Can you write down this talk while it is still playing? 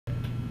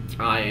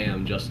I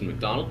am Justin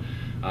McDonald.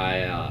 I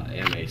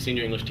am a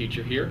senior English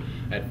teacher here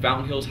at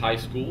Fountain Hills High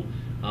School,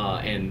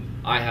 and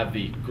I have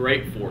the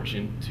great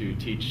fortune to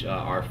teach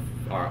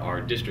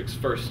our district's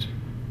first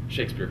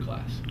Shakespeare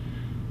class.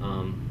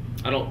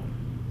 I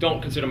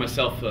don't consider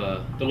myself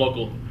the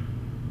local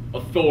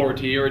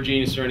authority or a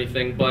genius or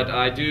anything, but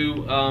I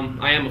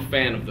am a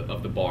fan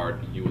of the Bard,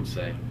 you would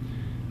say.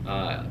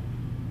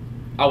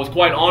 I was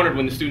quite honored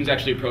when the students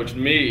actually approached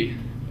me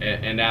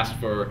and asked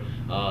for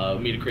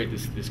me to create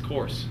this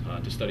course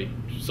to study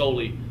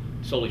solely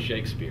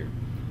Shakespeare.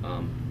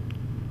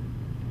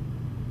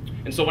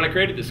 And so when I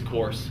created this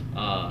course,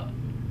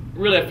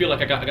 really I feel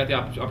like I got the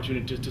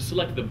opportunity to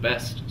select the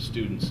best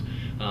students.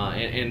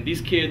 And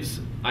these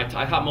kids, I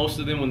taught most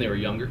of them when they were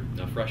younger,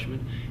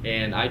 freshmen,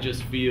 and I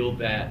just feel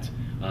that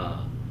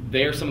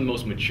they are some of the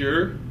most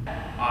mature.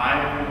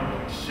 I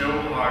worked so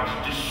hard to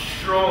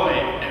destroy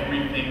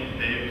everything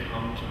they've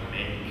come to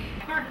make.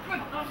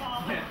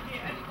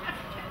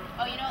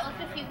 Oh, you know what? Let's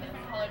just use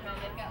different colored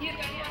makeup. You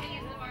guys want to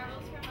use the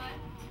marbles for mine?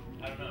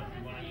 I don't know if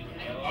you want to use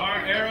arrows. Our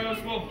arrows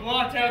will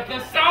blot out the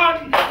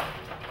sun!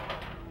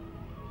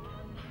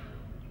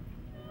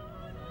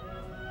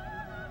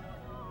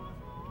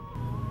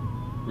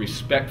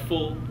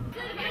 Respectful.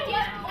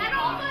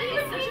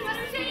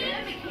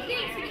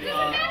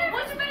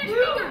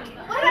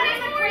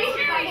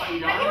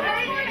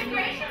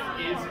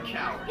 Is a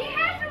coward. He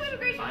has no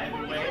immigration. By the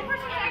way, the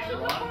person that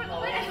actually looked for the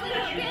list.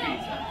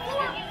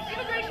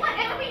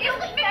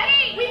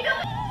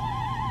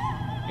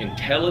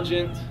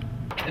 Intelligent.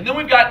 And then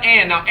we've got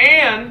Anne. Now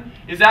Anne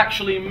is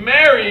actually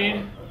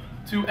married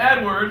to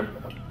Edward,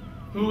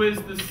 who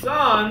is the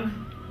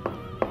son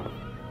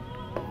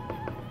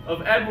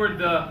of Edward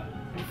the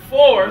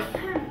Fourth.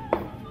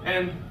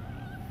 And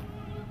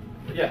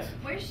yes.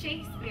 Where's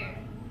Shakespeare?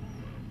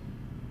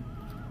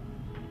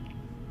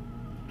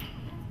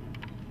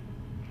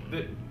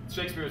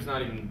 Shakespeare is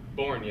not even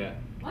born yet.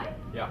 What?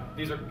 Yeah,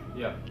 this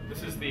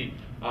is the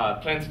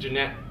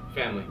Plantagenet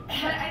family. But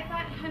I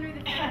thought Henry V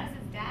was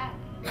his dad.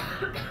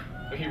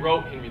 He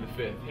wrote Henry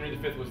V. Henry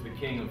V was the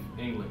king of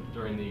England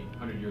during the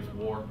 100 Years'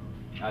 War,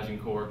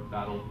 Agincourt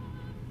battle.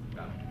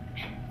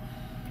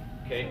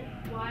 Okay?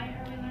 Why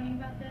are we learning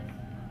about this?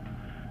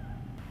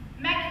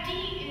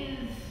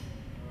 MacD is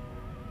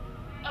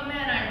a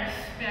man I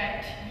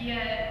respect,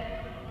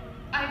 yet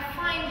I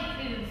find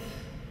his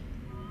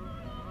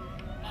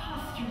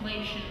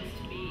postulations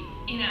to be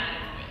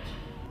inadequate.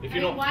 If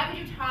you don't, why would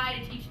you try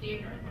to teach the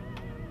ignorant?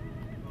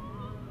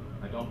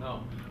 I don't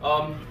know.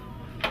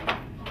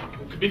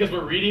 Because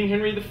we're reading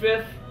Henry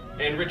V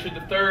and Richard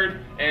III,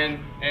 and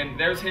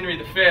there's Henry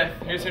V.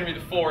 Here's Henry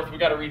IV. We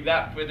got to read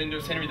that, but then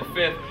there's Henry V,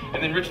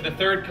 and then Richard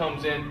III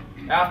comes in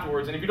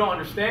afterwards. And if you don't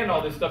understand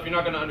all this stuff, you're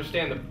not going to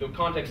understand the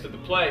context of the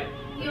play.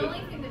 The only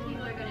thing that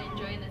people are going to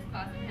enjoy in this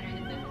class of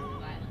Henry V is the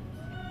violence.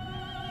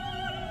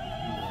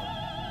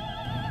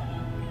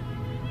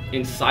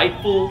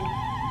 Insightful.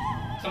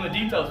 Some of the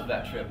details of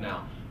that trip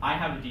now. I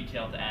have a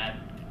detail to add.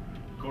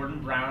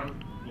 Gordon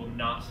Brown will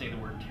not say the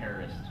word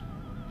terrorist.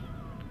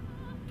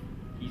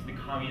 He's the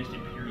communist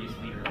imperious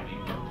leader of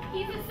England.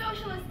 He's a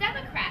socialist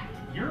democrat.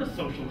 You're a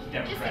socialist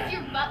democrat. Just as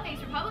your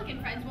butt-faced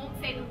Republican friends won't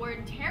say the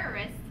word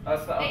terrorist,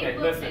 Okay, they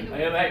will listen. say the word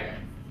Hey,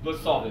 terrorist.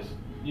 let's solve this.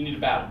 You need a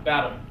battle.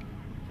 Battle.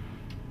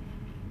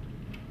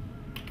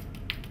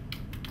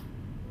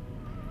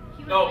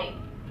 He was No, late.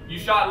 you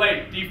shot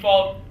late.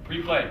 Default.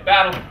 Replay.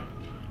 Battle.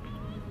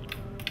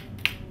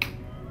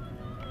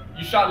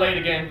 You shot late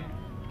again.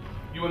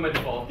 You win by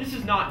default. This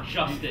is not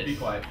justice. Be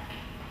quiet.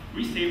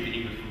 We saved the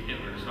English from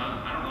Hitler, so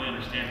I don't really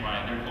understand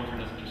why their culture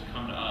doesn't just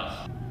come to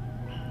us.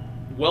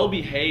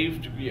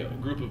 Well-behaved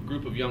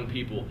group of young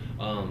people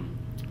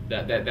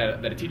that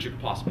a teacher could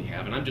possibly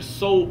have, and I'm just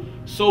so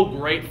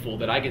grateful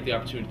that I get the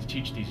opportunity to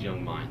teach these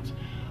young minds.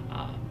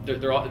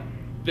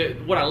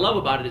 What I love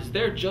about it is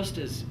they're just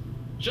as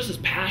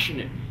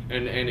passionate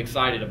and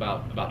excited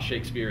about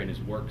Shakespeare and his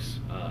works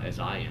as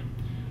I am.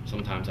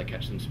 Sometimes I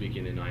catch them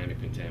speaking in iambic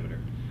pentameter.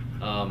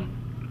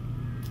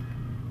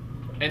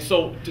 And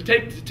so to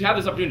have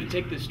this opportunity to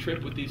take this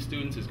trip with these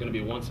students is going to be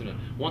a once in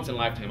a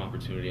lifetime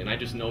opportunity, and I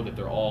just know that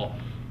they're all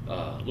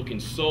looking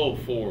so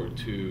forward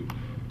to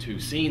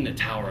seeing the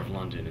Tower of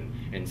London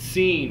and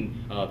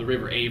seeing the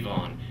River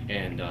Avon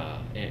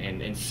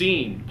and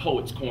seeing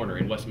Poets' Corner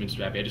in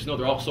Westminster Abbey. I just know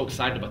they're all so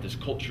excited about this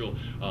cultural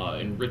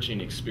enriching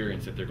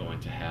experience that they're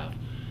going to have.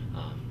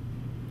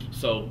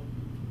 So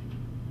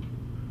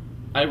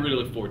I really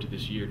look forward to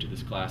this year, to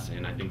this class,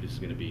 and I think this is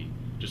going to be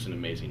just an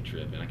amazing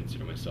trip, and I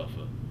consider myself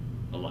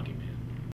a lucky man.